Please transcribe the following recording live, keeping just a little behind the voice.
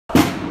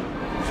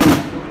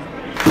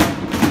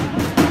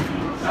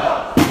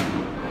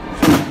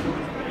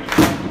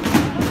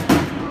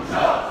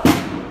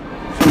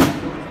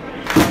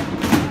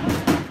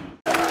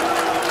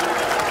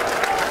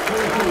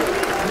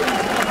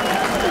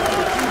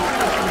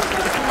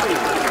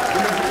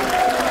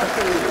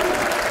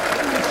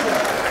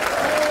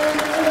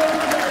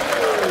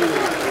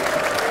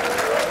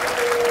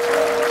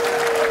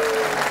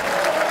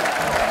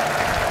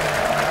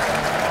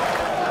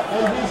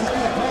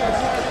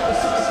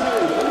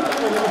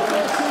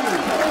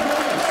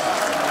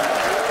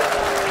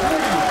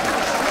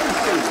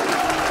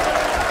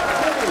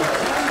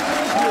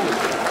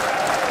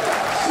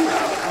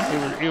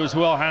was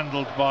well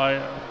handled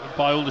by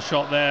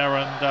Aldershot there,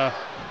 and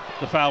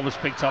the foul was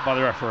picked up by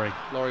the referee.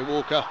 Laurie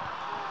Walker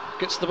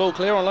gets the ball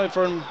clear on loan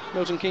from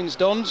Milton Keynes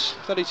Dons,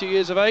 32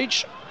 years of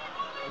age.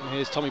 And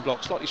here's Tommy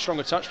Block, slightly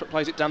stronger touch, but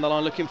plays it down the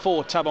line looking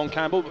for Tabon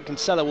Campbell, but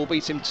Kinsella will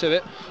beat him to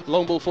it.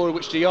 Long ball forward,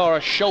 which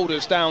Diarra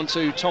shoulders down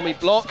to Tommy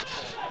Block,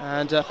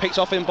 and picked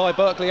off him by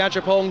Berkeley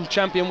Ajapong.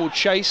 Champion will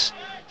chase.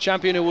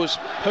 Champion who was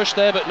pushed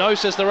there, but no,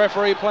 says the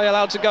referee, play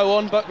allowed to go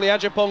on. Berkeley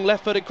Ajapong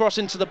left-footed cross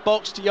into the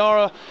box.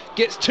 Diarra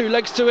gets two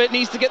legs to it,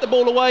 needs to get the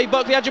ball away.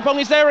 Berkeley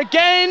Ajapong is there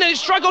again, and it's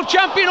struggled.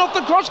 Champion off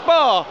the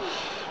crossbar.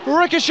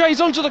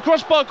 Ricochets onto the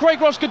crossbar. Craig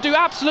Ross could do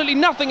absolutely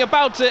nothing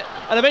about it,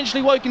 and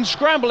eventually Woking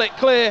scramble it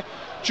clear.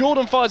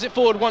 Jordan fires it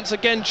forward once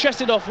again,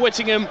 chested off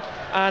Whittingham,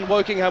 and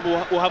Woking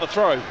will have a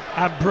throw.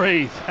 And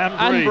breathe.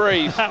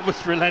 That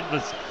was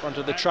relentless. In front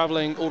of the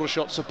travelling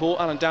Aldershot support,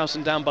 Alan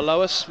Dowson down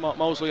below us, Mark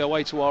Molesley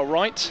away to our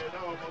right.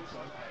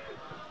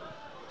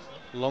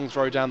 Long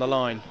throw down the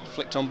line,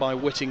 flicked on by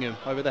Whittingham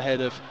over the head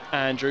of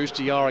Andrews.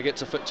 Diarra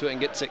gets a foot to it and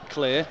gets it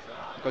clear.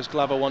 Goes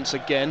Glover once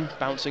again,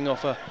 bouncing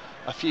off a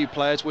few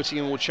players.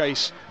 Whittingham will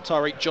chase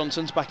Tyreek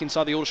Johnson's back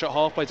inside the Aldershot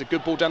half. Plays a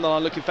good ball down the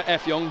line looking for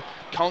Effiong.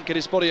 Can't get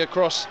his body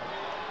across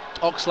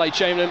Oxlade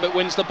Chamberlain, but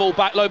wins the ball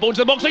back, low ball to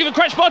the box, looking for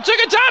Kretschmar, took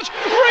a touch,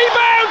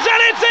 rebounds,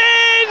 and it's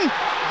in!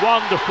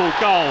 Wonderful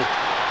goal,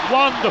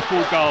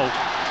 wonderful goal.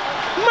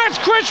 Matt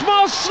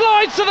Kretschmar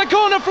slides to the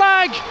corner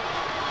flag,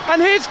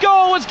 and his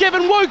goal has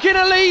given Woking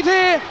a lead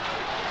here.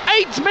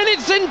 8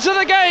 minutes into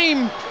the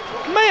game.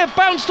 May have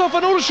bounced off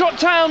an Aldershot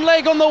Town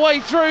leg on the way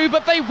through,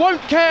 but they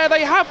won't care,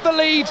 they have the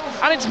lead,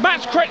 and it's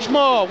Matt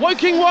Kretschmar.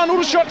 Woking 1,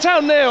 Aldershot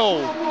Town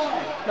 0.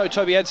 No,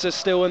 Toby Edser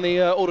still in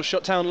the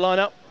Aldershot Town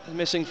lineup.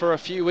 Missing for a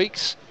few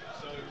weeks.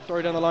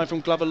 Throw down the line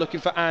from Glover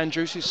looking for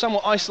Andrews, who's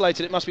somewhat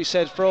isolated, it must be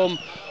said, from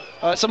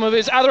some of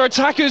his other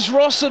attackers.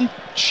 Ross and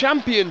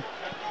Champion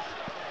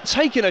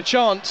taking a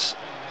chance,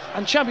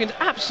 and Champion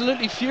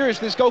absolutely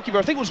furious with his goalkeeper.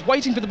 I think was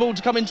waiting for the ball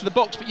to come into the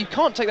box, but you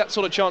can't take that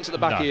sort of chance at the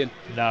back, Ian.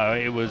 No,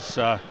 it was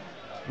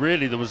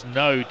really, there was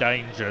no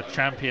danger.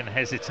 Champion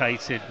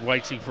hesitated,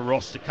 waiting for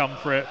Ross to come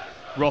for it.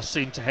 Ross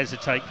seemed to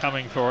hesitate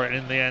coming for it.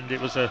 In the end, it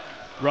was a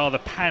rather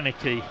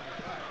panicky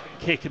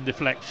kick and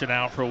deflection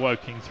out for a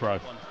Woking throw.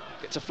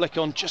 Gets a flick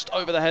on just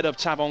over the head of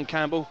Tabon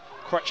Campbell.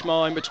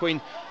 Kretschmar in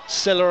between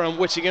Silla and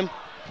Whittingham.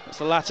 It's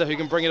the latter who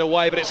can bring it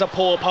away, but it's a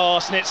poor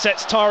pass, and it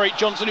sets Tyreek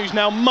Johnson, who's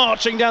now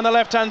marching down the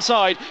left-hand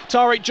side.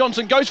 Tyreek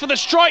Johnson goes for the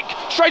strike,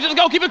 straight at the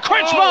goalkeeper.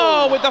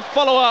 Kretschmar with the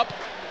follow-up.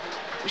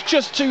 It's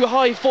just too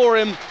high for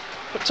him,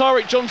 but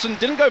Tyreek Johnson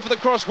didn't go for the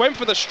cross, went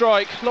for the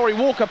strike. Laurie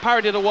Walker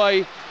parried it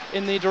away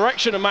in the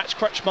direction of Max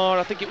Kretschmar.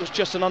 I think it was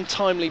just an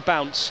untimely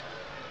bounce.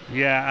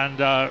 Yeah,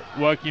 and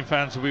Woking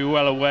fans will be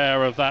well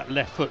aware of that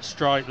left foot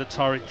strike that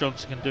Tyreek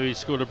Johnson can do. He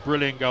scored a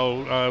brilliant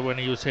goal when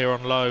he was here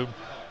on loan.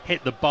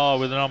 Hit the bar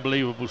with an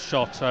unbelievable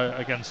shot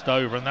against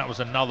Dover, and that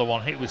was another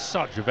one hit with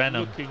such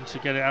venom. Looking to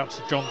get it out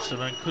to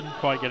Johnson and couldn't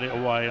quite get it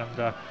away,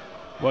 and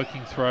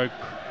Woking throw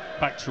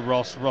back to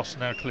Ross. Ross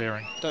now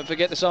clearing. Don't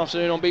forget this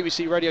afternoon on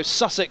BBC Radio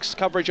Sussex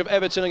coverage of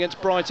Everton against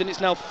Brighton.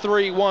 It's now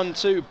 3-1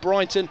 to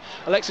Brighton.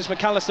 Alexis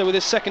McAllister with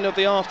his second of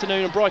the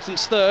afternoon, and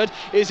Brighton's third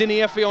is in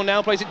the Effiong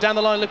now. Plays it down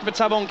the line looking for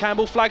Tabon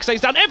Campbell. Flag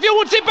stays down. Effiong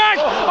wants it back.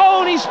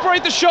 Oh, and he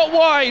sprayed the shot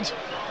wide.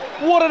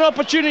 What an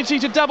opportunity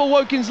to double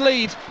Woking's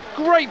lead.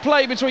 Great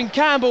play between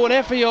Campbell and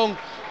Effiong.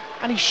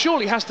 And he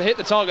surely has to hit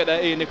the target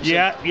there, Ian Nicholson.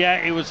 Yeah,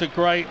 it was a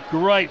great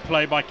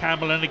play by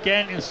Campbell. And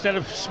again, instead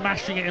of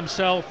smashing it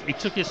himself, he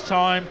took his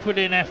time, put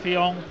in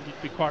Effiong.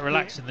 He'd be quite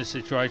relaxed in this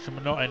situation,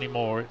 but not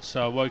anymore. It's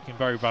Woking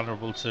very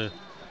vulnerable to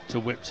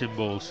whipped in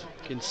balls.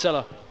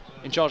 Kinsella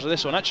in charge of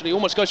this one. Actually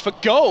almost goes for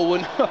goal,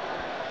 and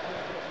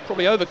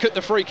probably overcooked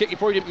the free kick. He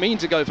probably didn't mean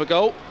to go for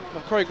goal.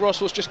 But Craig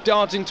Ross was just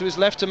darting to his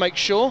left to make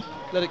sure.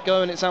 Let it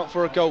go, and it's out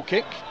for a goal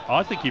kick.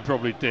 I think he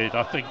probably did.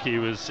 I think he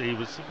was.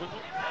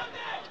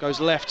 Goes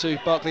left to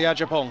Berkeley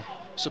Ajapong.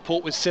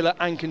 Support with Silla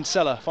and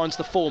Kinsella. Finds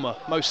the former.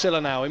 Mo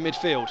Silla now in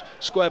midfield.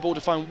 Square ball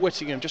to find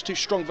Whittingham. Just too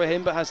strong for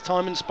him, but has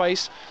time and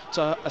space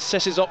to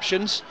assess his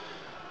options.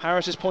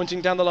 Harris is pointing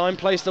down the line.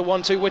 Plays the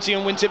 1-2.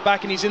 Whittingham wins it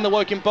back, and he's in the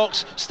Woking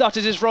box.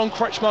 Stutters is wrong.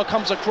 Kretschmar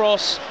comes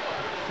across.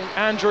 I think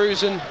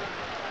Andrews and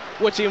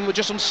Whittingham were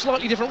just on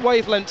slightly different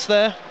wavelengths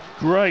there.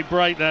 Great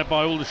break there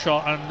by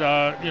Aldershot,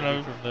 and you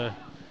know, from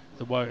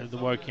the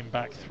Woking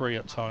back three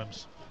at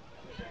times.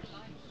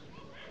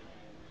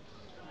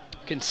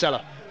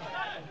 Kinsella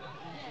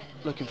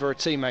looking for a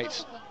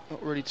teammate.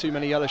 Not really too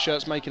many yellow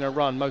shirts making a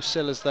run. Mo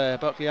Silla's there,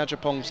 Berkeley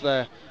Ajapong's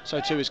there, so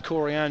too is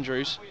Corey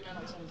Andrews.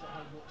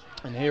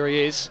 And here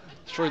he is,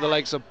 through the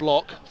legs of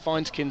Block,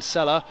 finds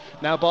Kinsella.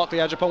 Now Berkeley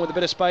Ajapong with a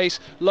bit of space,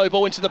 low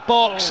ball into the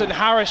box, and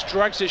Harris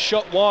drags his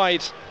shot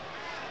wide.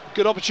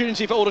 Good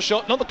opportunity for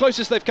Aldershot, not the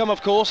closest they've come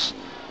of course,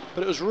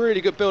 but it was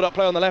really good build-up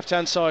play on the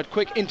left-hand side,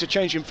 quick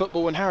interchange in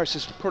football, and Harris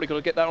has probably got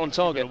to get that on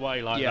target.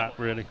 Away like that,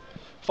 really.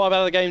 5 out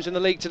of the games in the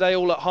league today,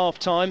 all at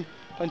half-time.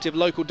 Plenty of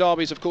local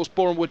derbies, of course.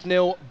 Bournemouth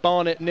 0,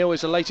 Barnet 0 is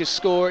the latest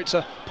score. It's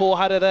a poor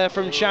header there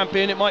from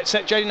Champion. It might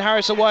set Jaden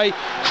Harris away.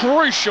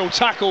 Crucial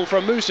tackle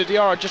from Moussa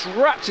Diarra. Just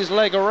wrapped his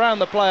leg around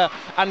the player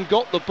and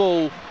got the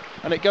ball.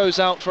 and it goes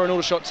out for an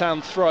Aldershot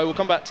Town throw. We'll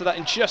come back to that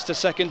in just a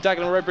second.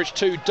 Dagenham and Redbridge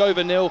 2,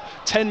 Dover 0,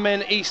 10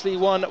 men Eastleigh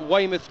 1,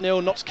 Weymouth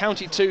 0, Notts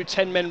County 2,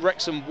 10 men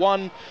Wrexham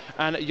 1,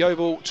 and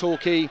Yeovil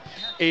Torquay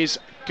is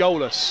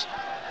goalless.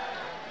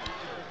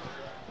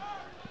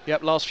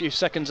 Yep, last few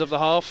seconds of the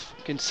half.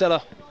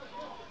 Kinsella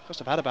must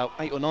have had about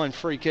 8 or 9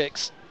 free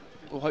kicks.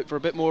 We'll hope for a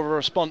bit more of a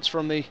response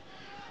from the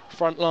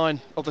front line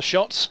of the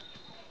shots.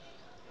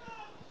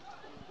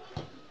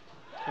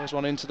 There's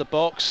one into the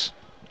box.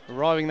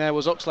 Arriving there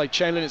was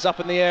Oxlade-Chamberlain. It's up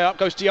in the air. Up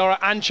goes Diarra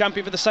and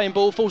Champion for the same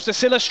ball. Falls to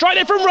Silla. Straight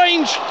in from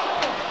range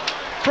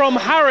from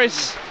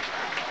Harris.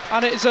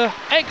 And it's an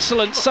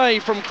excellent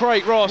save from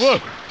Craig Ross. Whoa.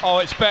 Oh,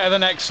 it's better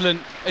than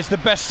excellent. It's the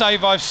best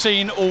save I've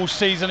seen all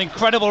season.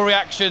 Incredible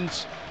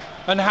reactions.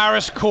 And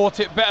Harris caught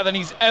it better than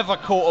he's ever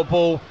caught a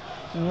ball.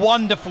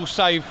 Wonderful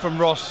save from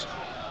Ross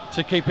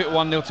to keep it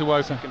 1-0 to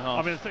Woking.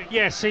 I mean,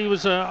 yes, he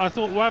was. I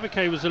thought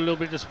Wabake was a little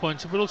bit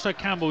disappointed, but also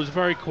Campbell was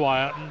very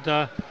quiet,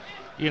 and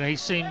you know, he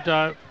seemed.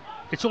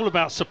 It's all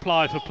about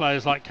supply for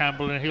players like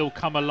Campbell, and he'll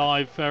come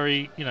alive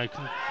very. You know,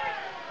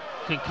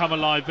 can come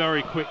alive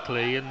very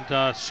quickly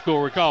and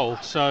score a goal.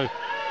 So,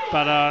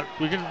 but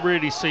we didn't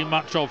really see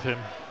much of him.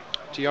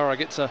 Diarra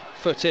gets a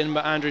foot in,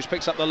 but Andrews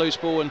picks up the loose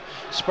ball and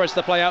spreads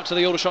the play out to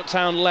the Aldershot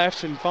Town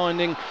left, and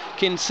finding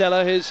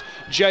Kinsella. His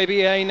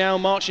JBA now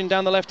marching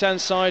down the left-hand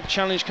side.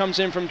 Challenge comes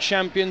in from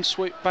Champion,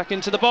 sweep back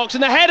into the box,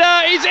 and the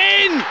header is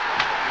in!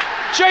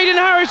 Jaden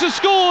Harris has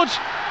scored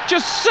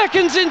just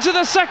seconds into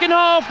the second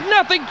half.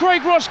 Nothing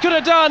Craig Ross could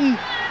have done,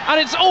 and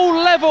it's all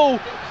level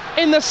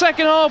in the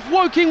second half.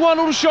 Woking 1,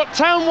 Aldershot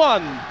Town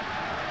 1.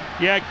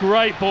 Yeah,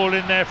 great ball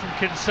in there from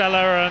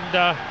Kinsella,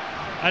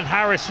 and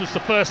Harris was the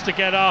first to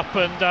get up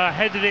and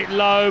headed it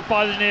low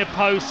by the near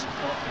post.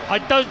 I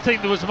don't think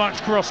there was much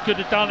Ross could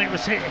have done. It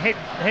was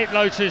hit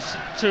low to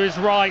his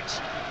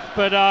right,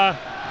 but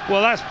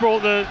well, that's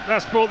brought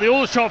the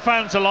Aldershot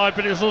fans alive,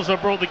 but it's also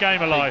brought the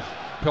game alive.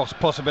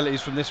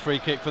 Possibilities from this free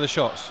kick for the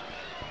shots.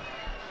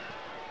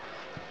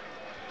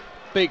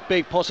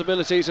 Big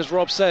possibilities, as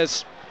Rob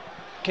says.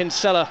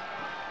 Kinsella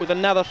with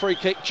another free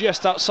kick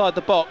just outside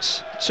the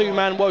box.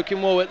 Two-man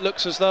Woking Wall. It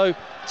looks as though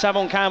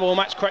Tavon Campbell and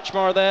Max Kretschmer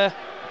are there.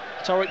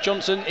 Tariq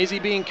Johnson, is he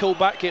being called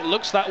back? It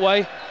looks that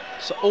way.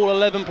 So all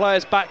 11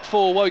 players back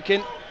for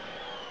Woking.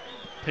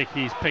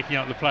 He's picking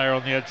up the player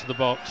on the edge of the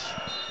box.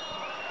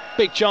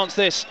 Big chance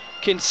this.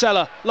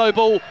 Kinsella, low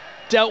ball,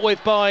 dealt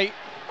with by, I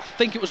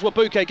think it was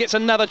Wabuke, gets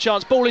another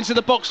chance. Ball into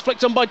the box,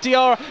 flicked on by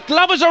Diarra.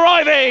 Glover's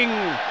arriving!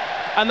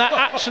 And that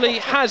actually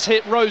has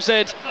hit Rosed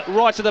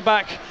right at the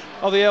back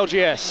of the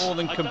LGS. More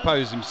than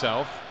compose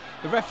himself.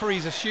 The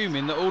referee's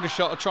assuming that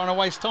Aldershot are trying to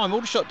waste time.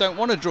 Aldershot don't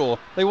want to draw,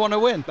 they want to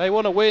win. They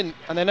want to win,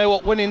 and they know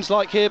what winning's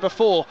like here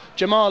before.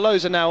 Jamal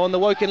Loza now on the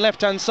Woking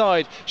left-hand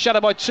side,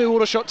 shadowed by 2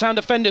 Aldershot Town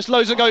defenders.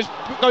 Loza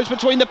goes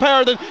between the pair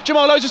of them.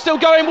 Jamal Loza still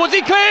going. Was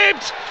he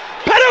clipped?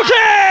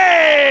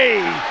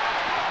 Penalty!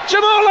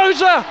 Jamal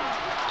Loza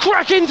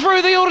cracking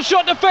through the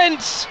Aldershot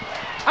defence,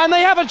 and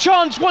they have a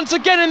chance once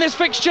again in this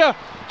fixture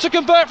to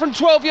convert from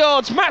 12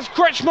 yards. Max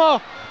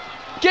Kretschmer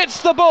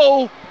gets the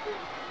ball.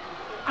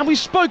 And we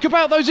spoke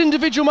about those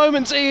individual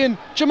moments, Ian.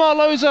 Jamal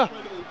Loza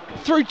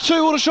through 2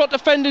 Aldershot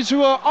defenders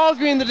who are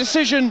arguing the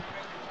decision,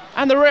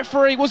 and the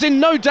referee was in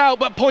no doubt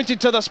but pointed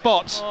to the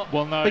spot.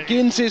 Well, no,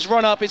 begins his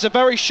run up. It's a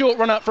very short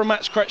run up from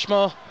Max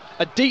Kretschmer.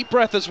 A deep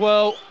breath as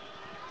well.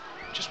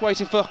 Just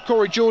waiting for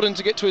Corey Jordan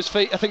to get to his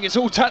feet. I think it's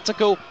all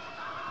tactical,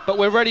 but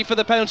we're ready for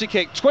the penalty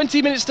kick.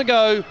 20 minutes to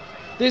go.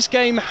 This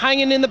game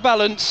hanging in the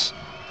balance.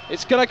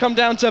 It's going to come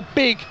down to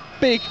big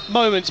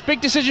moments. Big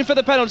decision for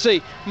the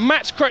penalty.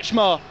 Max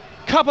Kretschmer,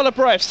 couple of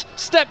breaths,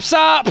 steps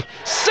up,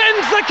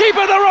 sends the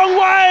keeper the wrong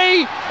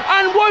way,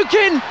 and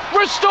Woking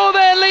restore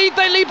their lead.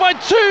 They lead by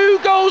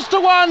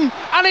 2-1,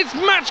 and it's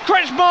Max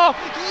Kretschmer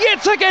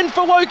yet again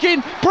for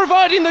Woking,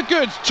 providing the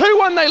goods.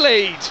 2-1 they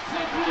lead.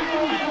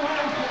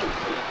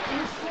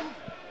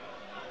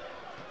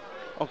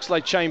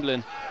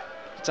 Oxlade-Chamberlain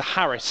to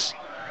Harris.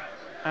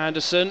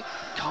 Anderson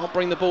can't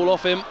bring the ball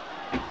off him.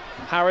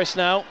 Harris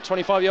now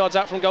 25 yards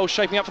out from goal,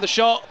 shaping up for the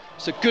shot.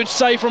 It's a good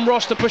save from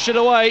Ross to push it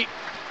away.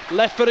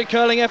 Left-footed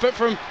curling effort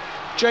from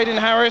Jaden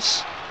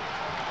Harris.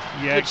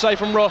 Yeah, good save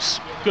from Ross.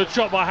 Good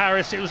shot by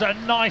Harris. It was a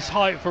nice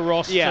height for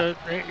Ross. Yeah,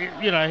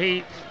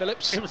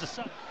 Phillips. It was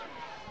a.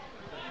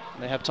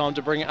 They have time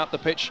to bring it up the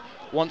pitch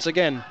once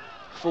again.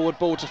 Forward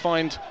ball to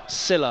find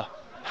Silla.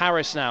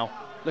 Harris now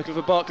looking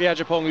for Barkley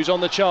Ajapong, who's on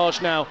the charge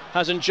now.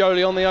 Has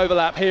Njoli on the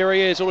overlap. Here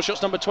he is.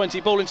 Aldershot's number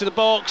 20. Ball into the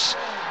box.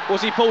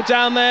 Was he pulled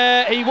down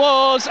there? He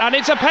was, and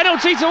it's a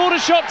penalty to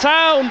Aldershot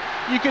Town.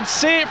 You can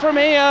see it from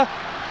here.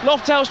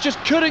 Lofthouse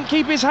just couldn't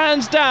keep his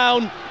hands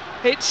down.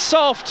 It's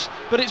soft,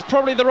 but it's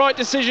probably the right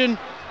decision.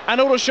 And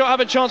Aldershot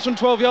have a chance from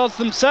 12 yards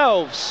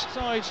themselves.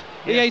 Side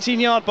the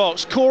 18-yard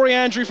box. Corey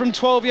Andrew from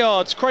 12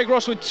 yards. Craig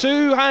Ross with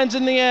 2 hands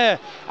in the air,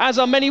 as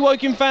are many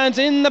Woking fans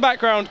in the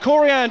background.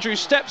 Corey Andrew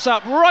steps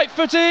up,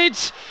 right-footed.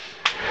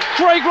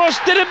 Craig Ross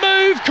didn't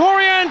move.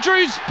 Corey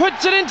Andrews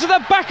puts it into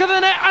the back of the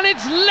net, and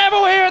it's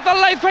level here at the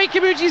Laithwaite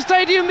Community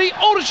Stadium. The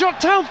Aldershot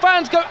Town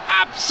fans go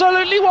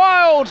absolutely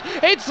wild.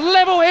 It's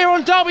level here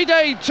on Derby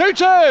Day,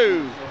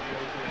 2-2.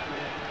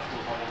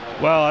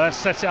 Well, let's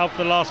set it up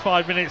for the last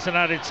 5 minutes and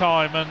added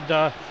time,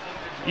 and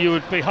you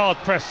would be hard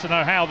pressed to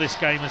know how this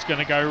game is going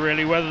to go,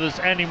 really, whether there's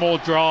any more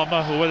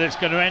drama or whether it's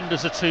going to end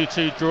as a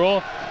 2-2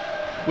 draw,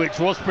 which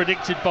was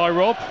predicted by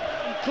Rob.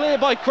 Clear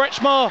by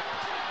Kretschmar,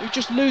 who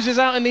just loses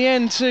out in the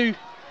end to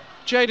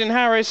Jaden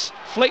Harris.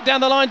 Flick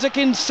down the line to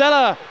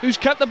Kinsella, who's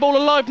kept the ball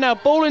alive now.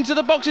 Ball into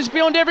the boxes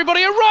beyond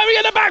everybody, arriving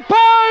at the back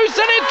post,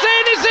 and it's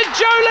in. It's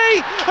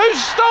Jolie,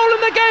 who's stolen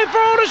the game for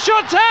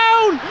Aldershot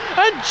Town.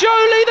 And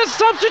Jolie, the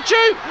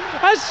substitute,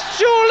 has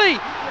surely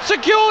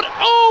secured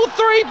all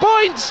 3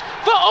 points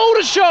for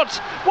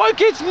Aldershot.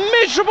 Wokin's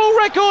miserable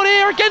record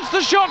here against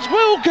the Shots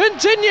will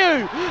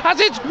continue as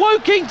it's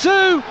Woking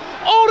 2,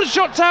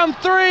 Aldershot Town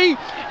 3.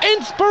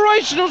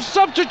 Inspirational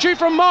substitute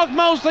from Mark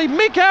Molesley.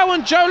 Mikael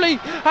and Jolie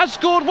has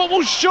scored what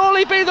will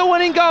surely be the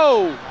winning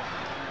goal.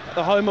 At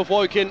the home of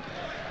Woking,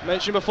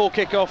 mentioned before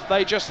kick-off,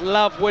 they just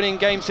love winning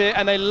games here,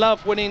 and they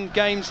love winning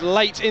games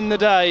late in the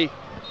day.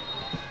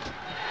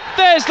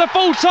 There's the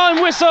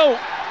full-time whistle.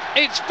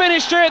 It's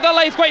finished here at the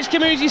Laithwaite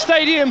Community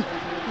Stadium.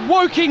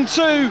 Woking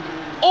 2,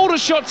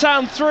 Aldershot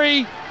Town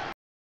 3.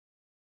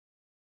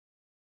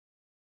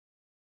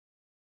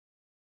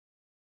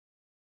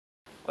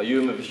 Are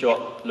you in with a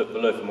shot? Look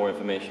below for more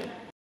information.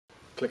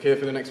 Click here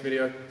for the next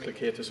video, click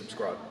here to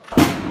subscribe.